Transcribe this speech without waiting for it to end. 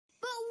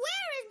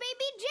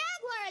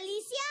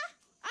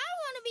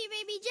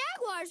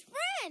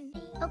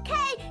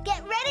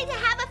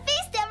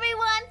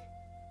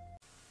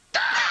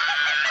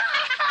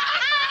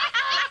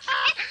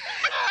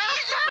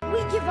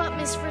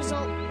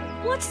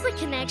the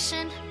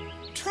connection.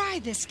 Try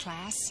this,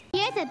 class.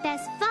 You're the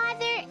best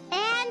father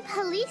and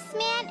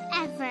policeman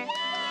ever.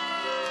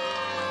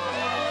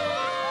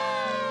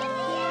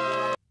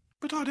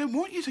 But I don't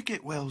want you to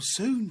get well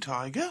soon,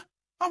 Tiger.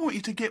 I want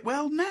you to get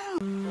well now.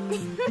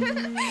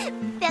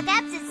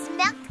 Perhaps a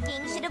Smelt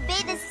King should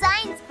obey the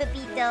signs,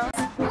 Pepito.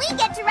 We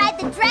get to ride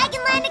the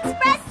Dragonland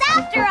Express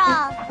after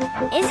all.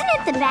 Isn't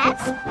it the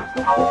best?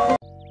 Oh,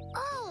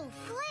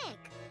 Flick,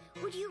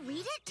 would you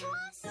read it to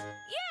us?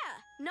 Yeah,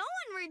 no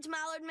one reads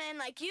Mallard Man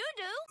like you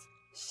do.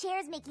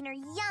 Cher's making her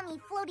yummy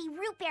floaty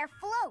root beer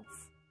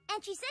floats.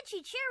 And she said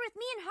she'd share with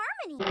me and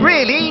Harmony.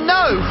 Really?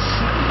 No!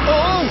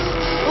 Oh!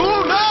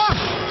 Oh, no!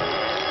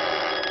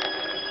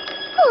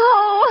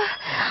 Oh,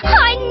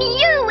 I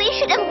knew we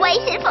should have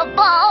waited for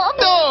Bob.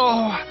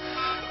 No!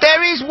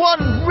 There is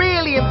one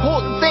really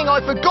important thing I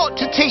forgot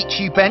to teach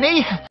you,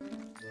 Benny.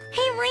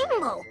 Hey,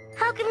 Rainbow,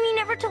 how come you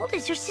never told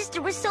us your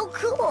sister was so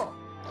cool?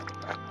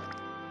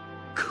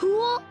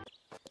 Cool?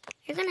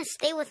 You're gonna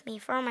stay with me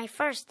for my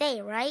first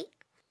day, right?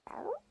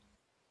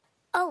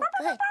 Oh,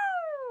 good.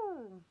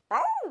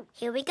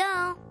 Here we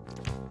go.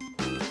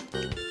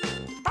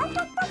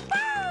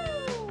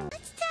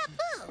 What's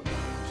taboo?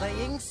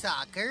 Playing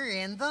soccer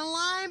in the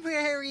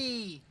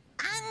library.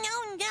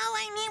 No,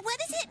 I mean, what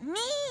does it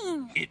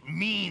mean? It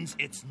means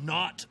it's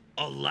not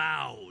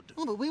allowed.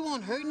 Oh, but we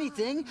won't hurt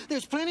anything.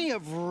 There's plenty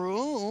of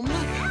room.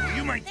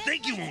 You might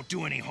think you won't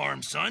do any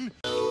harm, son.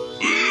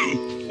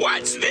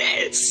 What's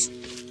this?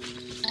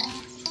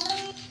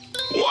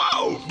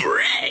 Whoa,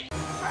 Brick!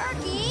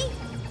 Perky,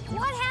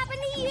 what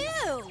happened to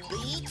you?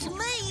 Beats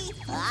me.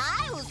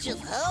 I was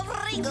just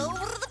hovering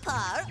over the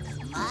park,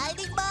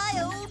 minding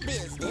my own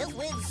business,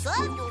 when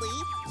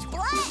suddenly,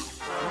 splash!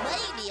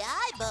 Maybe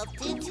I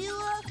bumped into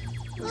a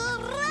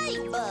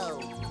rainbow.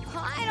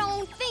 I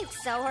don't think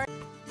so.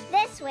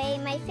 This way,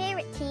 my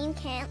favorite team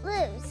can't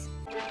lose.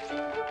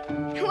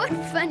 What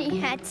funny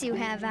hats you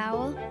have,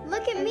 Owl.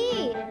 Look at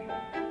me.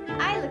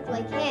 I look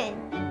like Hen.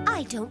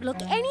 I don't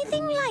look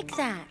anything like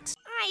that.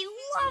 I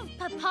love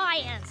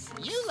papayas.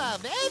 You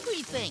love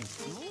everything.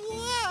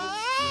 Whoa!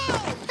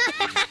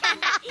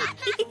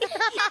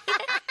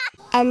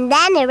 And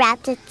then it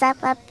wrapped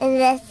itself up in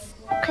this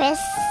Chrysalis.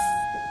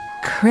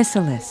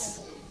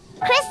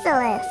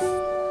 chrysalis.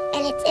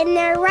 And it's in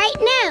there right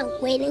now,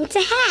 waiting to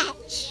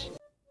hatch.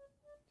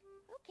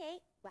 Okay,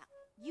 well,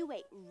 you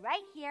wait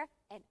right here,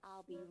 and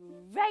I'll be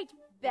right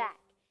back.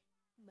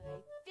 My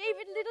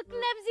favorite little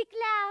clumsy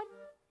clown.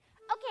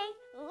 Okay,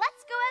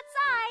 let's go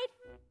outside.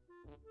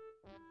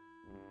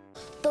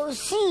 Those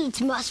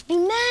seeds must be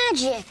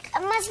magic.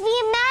 It must be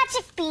a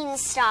magic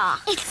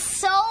beanstalk. It's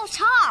so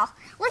tall.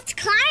 Let's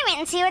climb it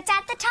and see what's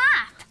at the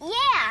top.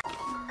 Yeah.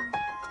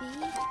 B,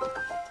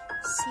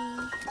 C,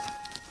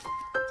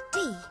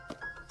 D.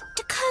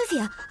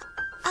 Dekovia.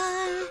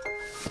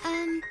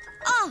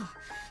 Oh,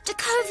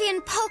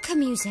 Dekovian polka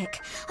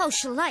music. Oh,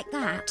 she'll like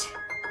that.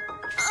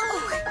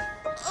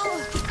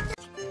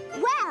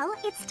 Well,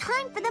 it's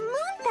time for the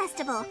Moon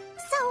Festival.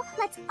 So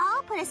let's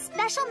all put a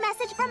special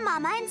message from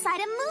Mama inside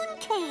a moon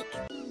cake.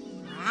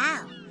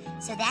 Wow.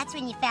 So that's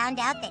when you found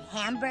out that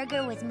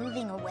Hamburger was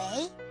moving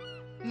away?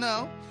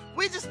 No,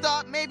 we just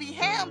thought maybe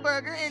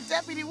Hamburger and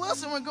Deputy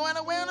Wilson were going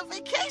away on a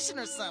vacation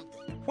or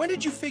something. When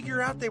did you figure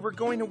out they were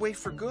going away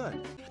for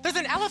good? There's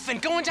an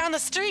elephant going down the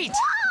street!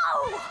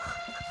 Whoa!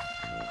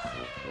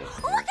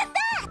 Look at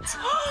that!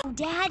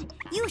 Dad,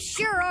 you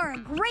sure are a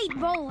great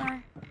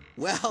bowler.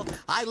 Well,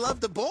 I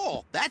love to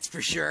bowl, that's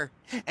for sure.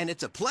 And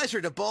it's a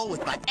pleasure to bowl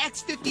with my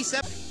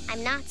X-57.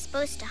 I'm not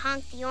supposed to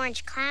honk the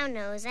orange clown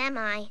nose, am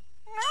I?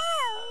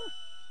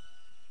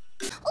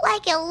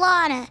 Like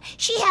Ilana,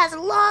 she has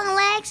long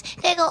legs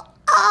that go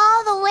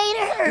all the way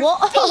to her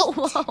feet.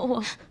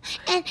 Whoa.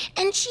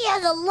 And she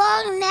has a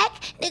long neck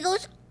that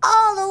goes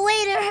all the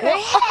way to her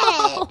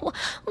head.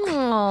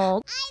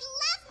 Oh. I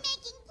love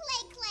making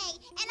clay,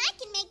 and I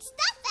can make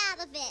stuff out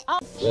of it.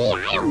 Gee,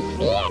 I don't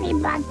see any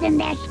bugs in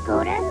there,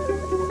 Scooter.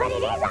 But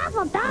it is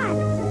awful dark.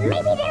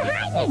 Maybe they're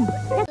hiding.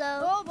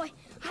 Hello? Oh boy,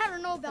 I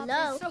don't know about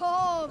Hello? this.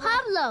 Oh,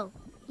 Pablo.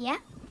 Yeah?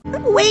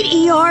 Wait,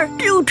 ER.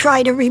 You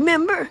try to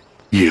remember.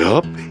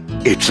 Yup,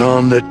 it's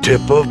on the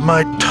tip of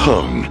my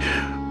tongue.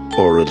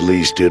 Or at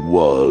least it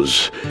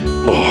was.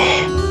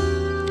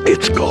 Oh,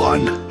 it's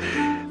gone.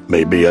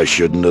 Maybe I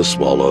shouldn't have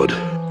swallowed.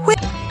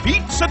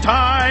 Pizza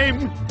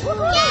time!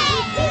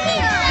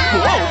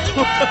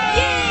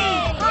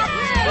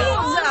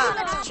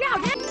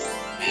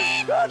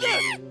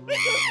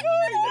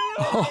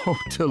 Oh,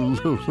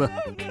 Tallulah.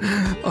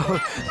 Oh,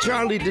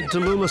 Charlie, did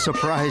Tallulah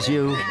surprise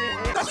you?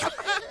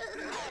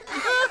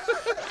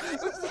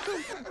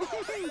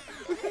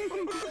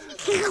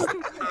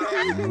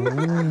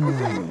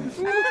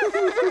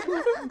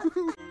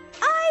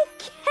 I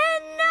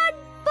cannot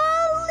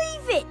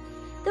believe it!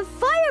 The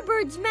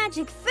Firebird's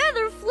magic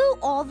feather flew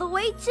all the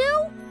way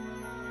to...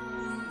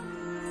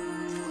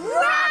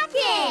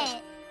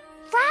 Rocket!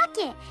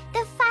 Rocket,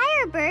 the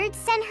Firebird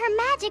sent her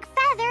magic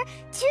feather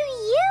to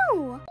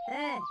you.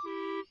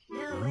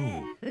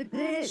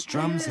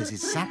 Strum says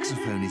his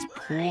saxophone is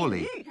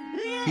poorly.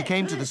 He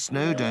came to the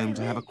Snow Dome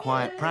to have a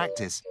quiet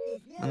practice,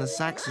 and the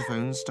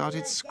saxophone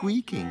started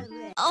squeaking.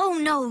 Oh,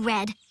 no,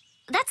 Red.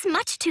 That's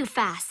much too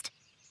fast.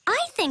 I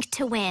think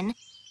to win,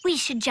 we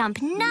should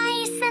jump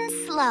nice and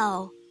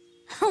slow.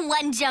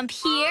 One jump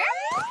here,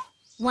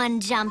 one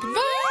jump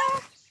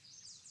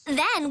there.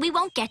 Then we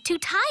won't get too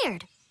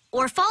tired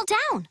or fall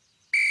down.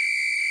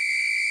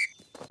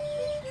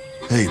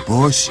 Hey,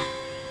 boss.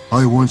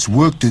 I once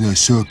worked in a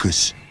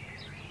circus.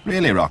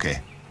 Really, Rocky?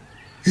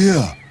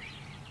 Yeah.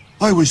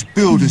 I was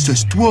billed as the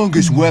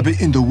strongest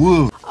rabbit in the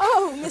world.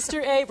 Oh,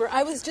 Mr. Aber,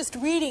 I was just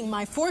reading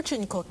my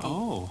fortune cookie.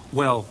 Oh,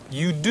 well,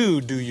 you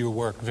do your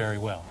work very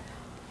well.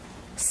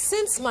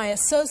 Since my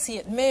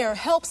associate mayor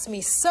helps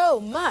me so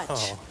much.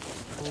 Oh.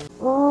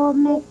 Old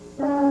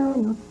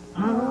MacDonald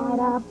had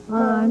a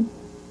farm,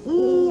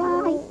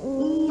 E-I-E-I-O.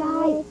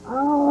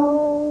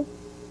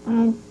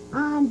 And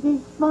on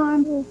this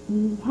farm,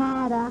 he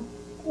had a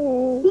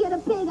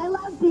pig. I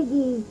love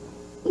piggies.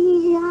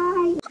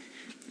 E-I.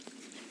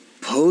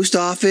 Post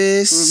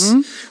office,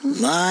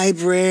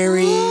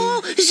 library.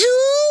 Oh,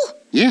 zoo?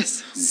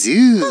 Yes,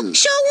 zoo.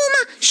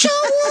 Showwoman!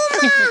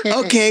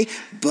 Okay,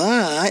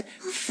 but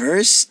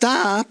first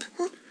stop.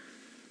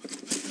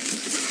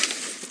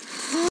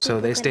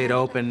 So they stayed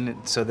open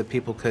so that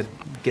people could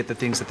get the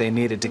things that they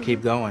needed to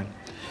keep going.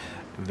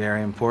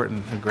 Very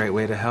important, a great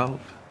way to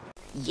help.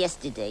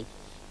 Yesterday,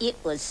 it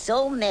was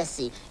so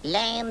messy.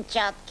 Lamb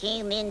Chop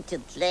came in to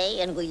play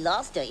and we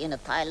lost her in a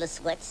pile of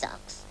sweat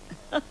socks.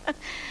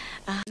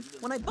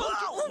 When I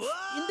bumped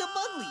into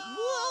Buggly.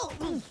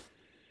 Whoa!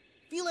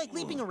 Feel like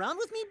leaping around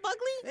with me,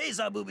 Buggly? Hey,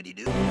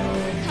 Zaboobity-doo.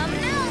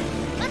 Coming out.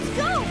 Let's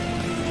go.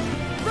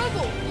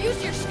 Rubble,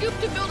 use your scoop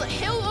to build a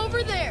hill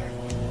over there.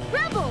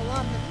 Rebel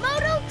on the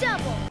Moto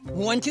Double.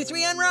 1, 2,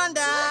 3 on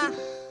Rhonda.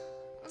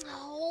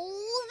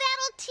 Oh,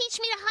 that'll teach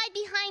me to hide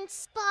behind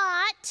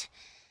Spot.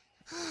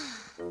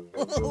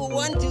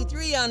 1, 2,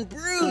 3 on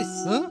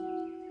Bruce. Huh?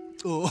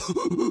 Oh,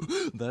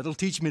 that'll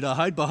teach me to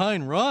hide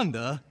behind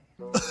Rhonda.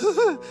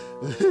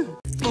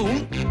 Oh,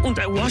 and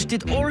I washed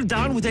it all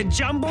down with a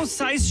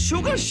jumbo-sized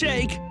sugar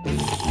shake.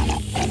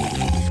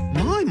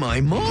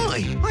 My.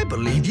 I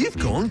believe you've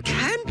gone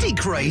candy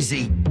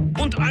crazy.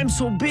 And I'm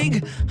so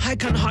big, I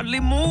can hardly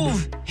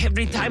move.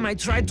 Every time I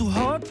try to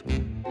hop,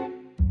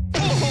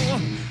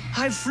 oh,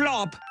 I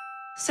flop.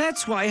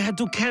 That's why I had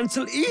to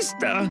cancel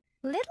Easter.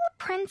 Little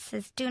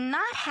princes do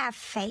not have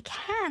fake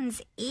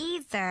hands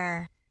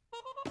either.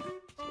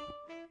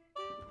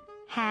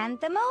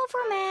 Hand them over,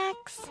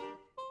 Max.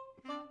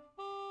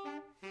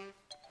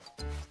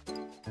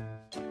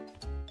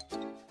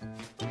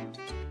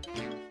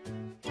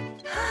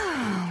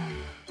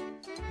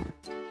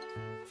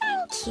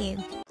 Thank you.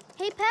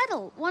 Hey,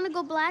 Petal, want to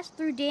go blast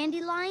through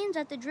dandelions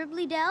at the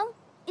Dribbly Dell?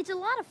 It's a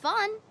lot of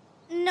fun.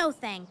 No,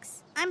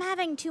 thanks. I'm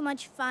having too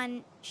much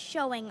fun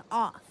showing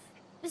off.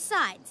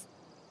 Besides,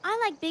 I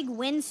like big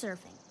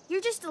windsurfing.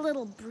 You're just a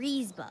little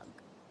breeze bug.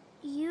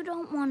 You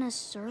don't want to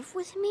surf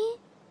with me?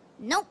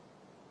 Nope.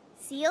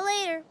 See you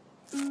later.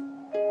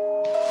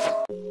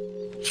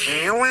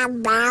 How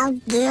about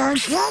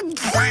this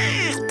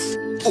exact?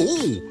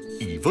 Oh,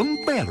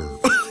 even better.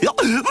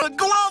 A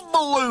glove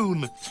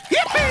balloon!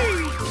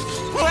 Yippee!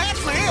 Well,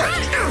 that's it!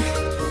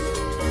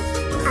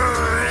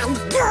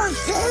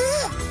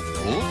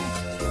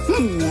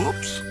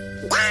 Whoops.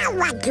 Now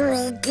what do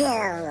we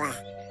do?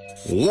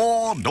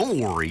 Oh, don't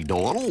worry,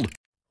 Donald.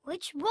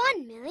 Which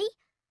one, Millie?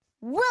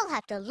 We'll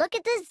have to look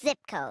at the zip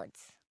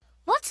codes.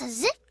 What's a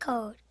zip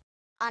code?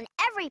 On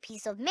every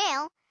piece of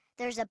mail,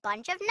 there's a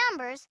bunch of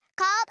numbers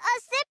called a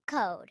zip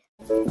code.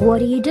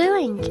 What are you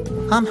doing?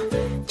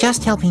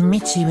 Just helping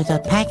Mitzi with her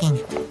packing.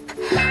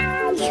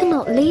 You're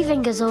not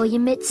leaving us, are you,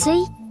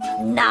 Mitzi?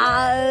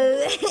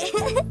 No.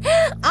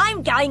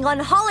 I'm going on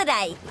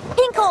holiday.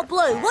 Pink or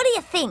blue, what do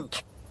you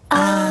think?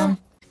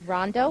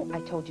 Rondo,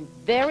 I told you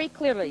very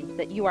clearly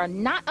that you are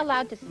not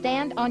allowed to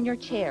stand on your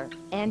chair,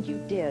 and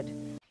you did.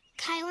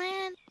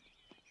 Kylan?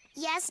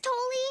 Yes,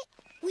 Tolly?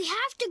 We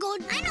have to go.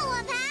 I know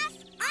a path.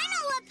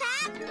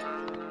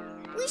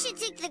 We should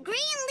take the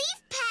green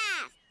leaf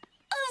path.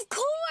 Of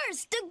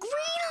course, the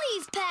green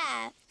leaf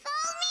path.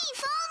 Follow me.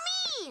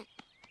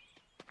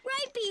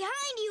 Right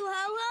behind you,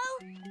 Ho-Ho.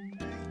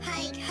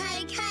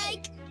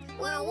 Hike.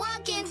 We're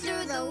walking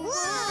through the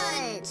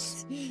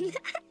woods.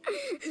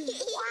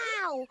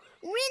 Wow,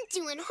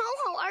 Rintu and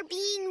Ho-Ho are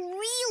being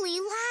really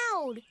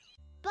loud.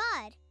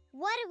 But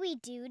what do we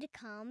do to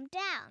calm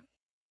down?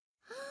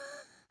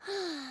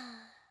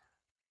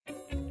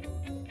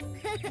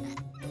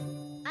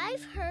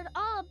 I've heard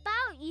all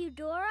about you,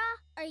 Dora.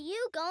 Are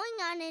you going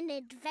on an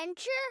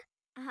adventure?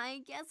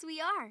 I guess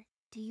we are.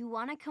 Do you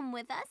want to come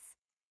with us?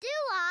 Do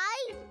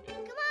I? Come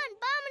on,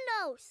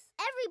 Bominos.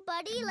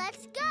 Everybody,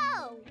 let's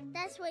go.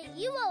 That's what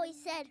you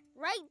always said,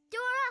 right,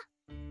 Dora?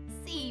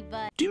 See,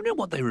 but... Do you know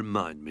what they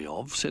remind me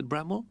of? Said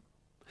Bramwell.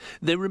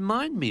 They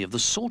remind me of the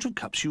sort of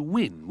cups you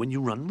win when you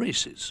run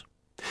races.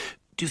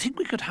 Do you think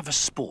we could have a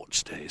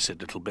sports day?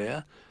 Said Little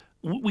Bear.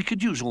 We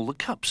could use all the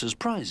cups as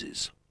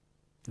prizes.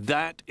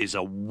 That is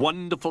a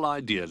wonderful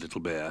idea,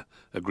 Little Bear,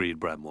 agreed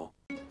Bramwell.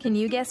 Can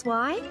you guess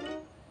why?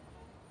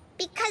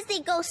 Because they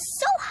go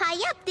so high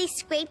up, they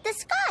scrape the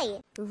sky.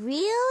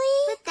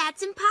 Really? But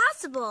that's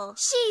impossible.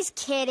 She's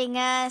kidding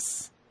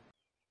us.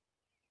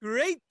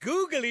 Great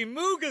googly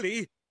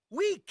moogly!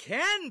 We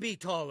can be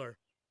taller.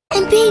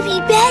 And baby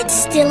Bed's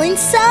still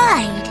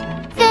inside.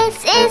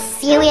 This is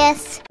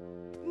serious.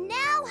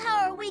 Now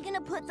how are we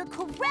gonna put the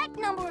correct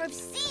number of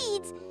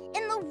seeds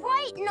in the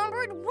right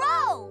numbered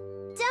row?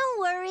 Don't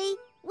worry.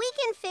 We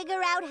can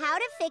figure out how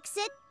to fix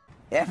it.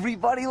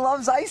 Everybody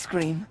loves ice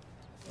cream.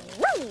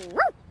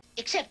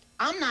 Except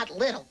I'm not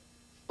little.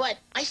 But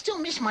I still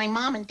miss my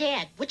mom and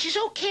dad, which is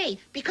okay,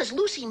 because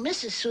Lucy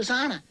misses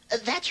Susanna.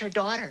 That's her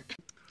daughter.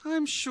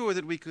 I'm sure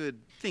that we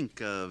could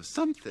think of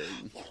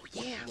something. Oh,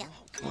 yeah.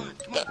 Come on.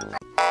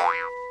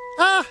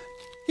 Ah!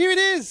 Here it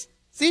is!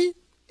 See?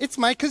 It's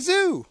my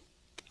kazoo!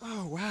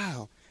 Oh,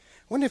 wow.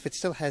 Wonder if it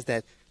still has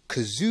that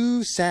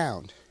kazoo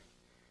sound.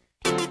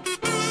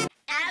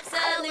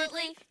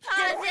 Absolutely,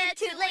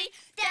 positively,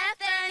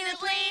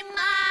 definitely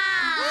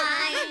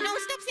mine! No,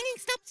 stop singing,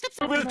 stop.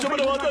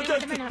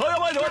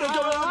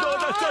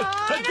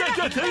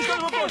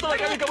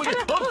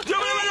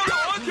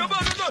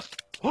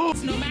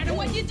 No matter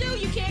what you do,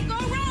 you can't go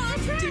wrong.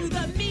 Do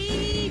the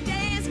me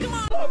dance, come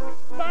on.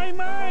 My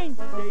mind!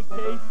 They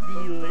taste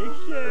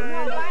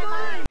delicious.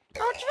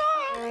 Oh,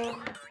 Troy!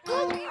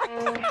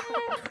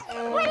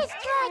 What is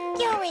Troy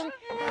doing?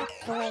 Oh,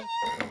 boy.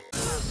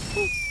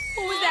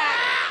 Who's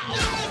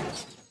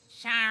that?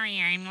 Sorry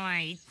I'm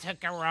late.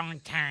 Took a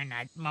wrong turn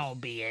at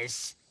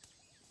Mobius.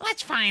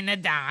 Let's find the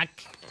dock.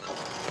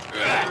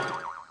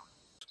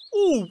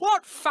 Ooh,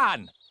 what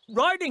fun!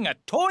 Riding a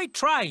toy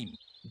train.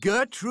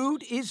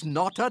 Gertrude is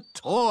not a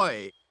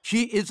toy.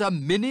 She is a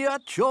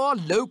miniature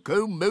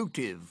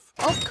locomotive.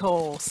 Of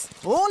course.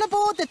 All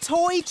aboard the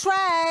toy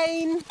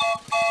train.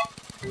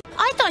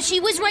 I thought she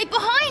was right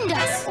behind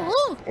us.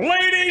 Ooh.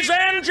 Ladies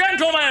and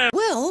gentlemen!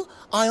 Well,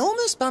 I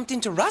almost bumped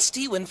into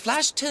Rusty when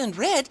Flash turned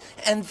red,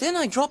 and then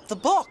I dropped the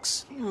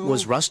box.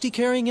 Was Rusty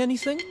carrying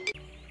anything?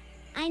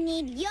 I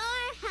need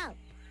your help.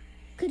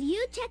 Could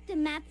you check the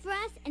map for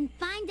us and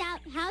find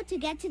out how to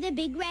get to the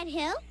Big Red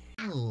Hill?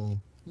 Oh,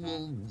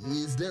 well,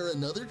 is there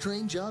another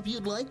train job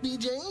you'd like,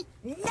 BJ?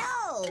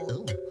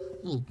 No!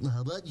 Oh, well,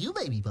 how about you,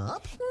 Baby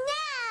Bop?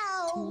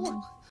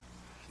 No!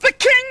 The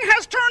king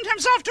has turned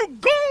himself to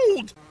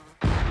gold!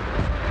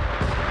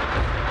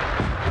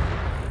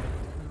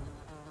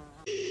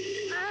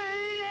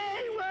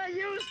 Hey, will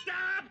you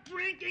stop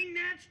drinking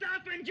that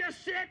stuff and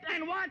just sit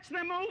and watch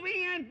the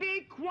movie and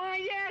be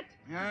quiet?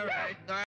 All right.